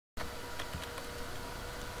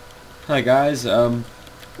Hi guys,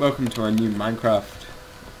 welcome to our new Minecraft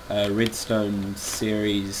redstone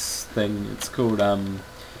series thing. It's called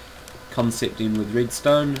concepting with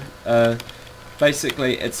redstone.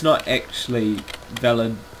 Basically it's not actually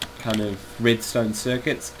valid kind of redstone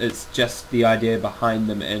circuits, it's just the idea behind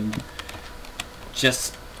them and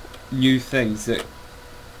just new things that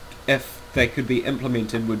if they could be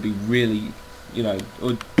implemented would be really,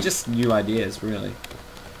 or just new ideas really.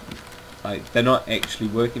 Like, they're not actually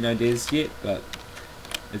working ideas yet, but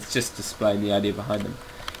it's just displaying the idea behind them.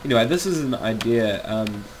 Anyway, this is an idea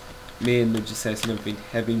me and the Assassin have been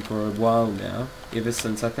having for a while now, ever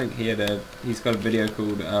since I think he's got a video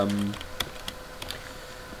called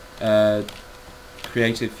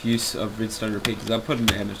creative use of redstone repeaters. I'll put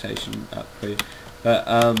an annotation up for you. But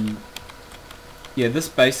yeah, this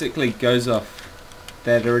basically goes off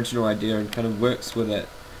that original idea and kind of works with it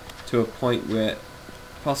to a point where it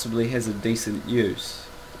possibly has a decent use.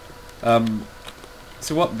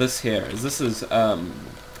 So what this here is, this is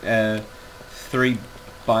a 3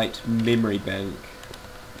 byte memory bank,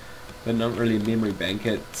 but not really a memory bank.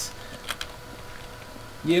 It's,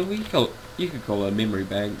 yeah, you could call it a memory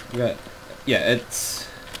bank, but yeah, it's,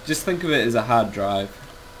 just think of it as a hard drive.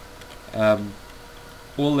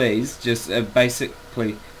 All these just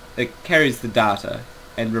basically, it carries the data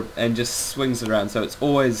and just swings it around, so it's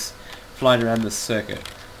always flying around this circuit.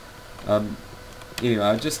 Anyway,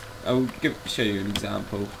 I'll show you an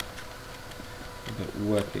example of it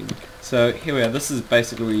working. So here we are. This is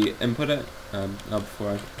basically where you input it.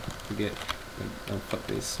 Before I forget, I'll put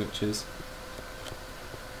these switches.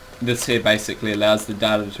 This here basically allows the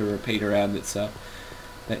data to repeat around itself.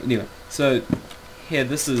 But anyway, so here,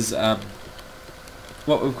 this is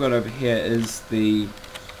what we've got over here is the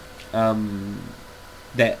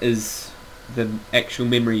that is the actual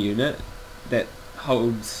memory unit that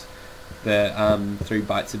holds the 3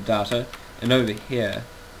 bytes of data, and over here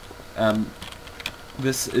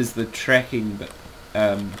this is the tracking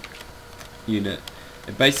unit.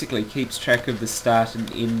 It basically keeps track of the start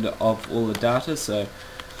and end of all the data, so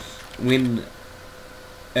when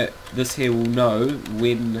this here will know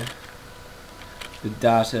when the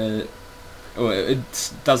data, or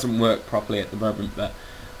it doesn't work properly at the moment, but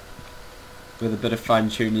with a bit of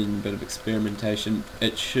fine-tuning, a bit of experimentation,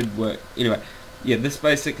 it should work. Anyway, yeah, this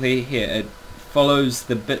basically here, it follows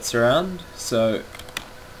the bits around, so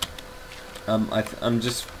I'm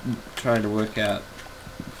just trying to work out,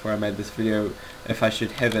 before I made this video, if I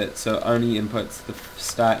should have it so it only inputs the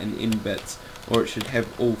start and end bits, or it should have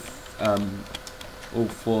all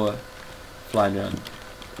 4 flying around.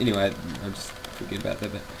 Anyway, I'll just forget about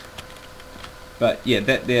that bit. But yeah,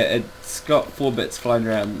 that there, it's got 4 bits flying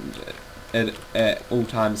around at all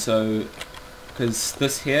times, so because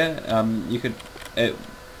this here, it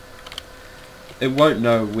won't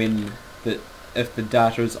know when if the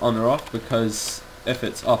data is on or off, because if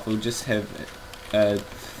it's off, it'll just have a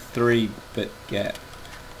 3-bit gap.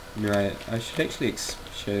 Anyway, I should actually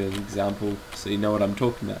show you an example so you know what I'm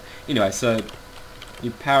talking about. Anyway, so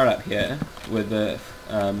you power it up here with the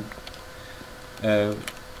kind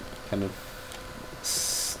of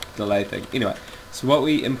delay thing. Anyway, so what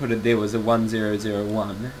we inputted there was a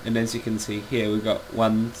 1001, and as you can see here, we've got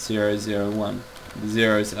 1001. The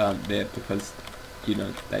zeros aren't there because,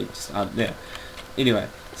 they just aren't there. Anyway,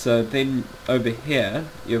 so then over here,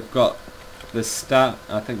 you've got the start,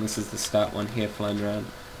 I think this is the start one here flying around.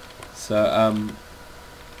 So,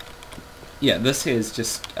 yeah, this here is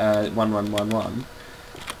just 1111.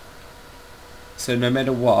 So no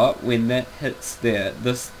matter what, when that hits there,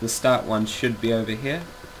 the start one should be over here.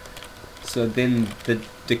 So then the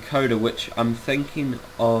decoder, which I'm thinking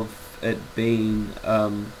of it being,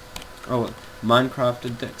 Minecraft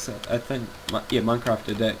Addict, I think, yeah, Minecraft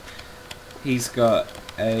Addict, he's got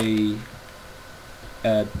a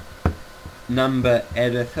number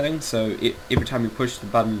adder thing, so every time you push the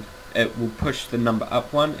button, it will push the number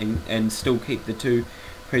up one and still keep the 2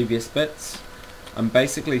 previous bits. I'm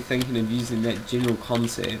basically thinking of using that general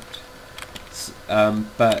concept,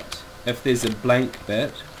 but if there's a blank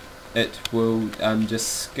bit, it will just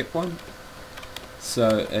skip one,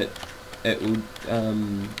 so it will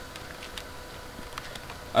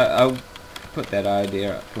I'll put that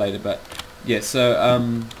idea up later, but yeah, so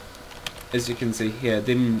as you can see here,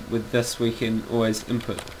 then with this we can always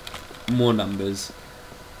input more numbers.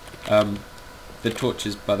 The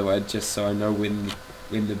torches, by the way, just so I know when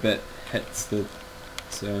the bit hits the,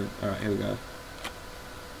 so alright, here we go.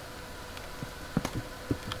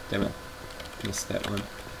 Damn it, missed that one.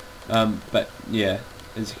 But yeah,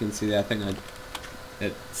 as you can see there, I think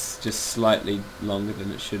it's just slightly longer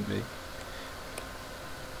than it should be.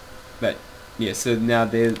 But yeah, so now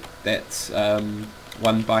that's 1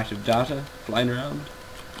 byte of data flying around,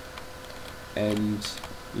 and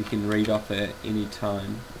you can read off at any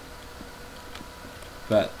time.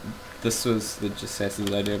 But this was the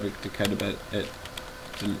Assassin's idea of a decoder, but it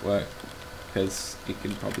didn't work, because you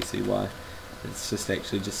can probably see why. It's just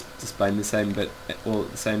actually just displaying the same bit all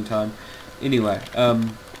at the same time. Anyway,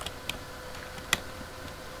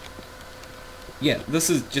 yeah, this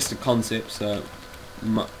is just a concept, so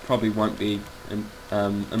probably won't be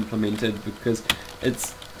implemented, because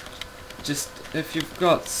it's just, if you've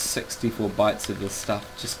got 64 bytes of this stuff,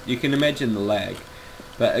 just you can imagine the lag.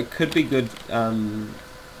 But it could be good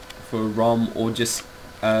for ROM, or just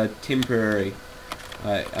temporary,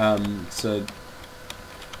 so,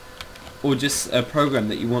 or just a program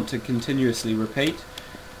that you want to continuously repeat.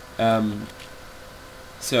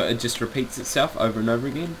 So it just repeats itself over and over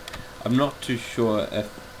again. I'm not too sure if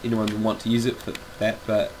anyone would want to use it for that,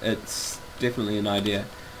 but it's definitely an idea.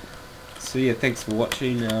 So yeah, thanks for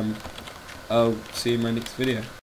watching. I'll see you in my next video.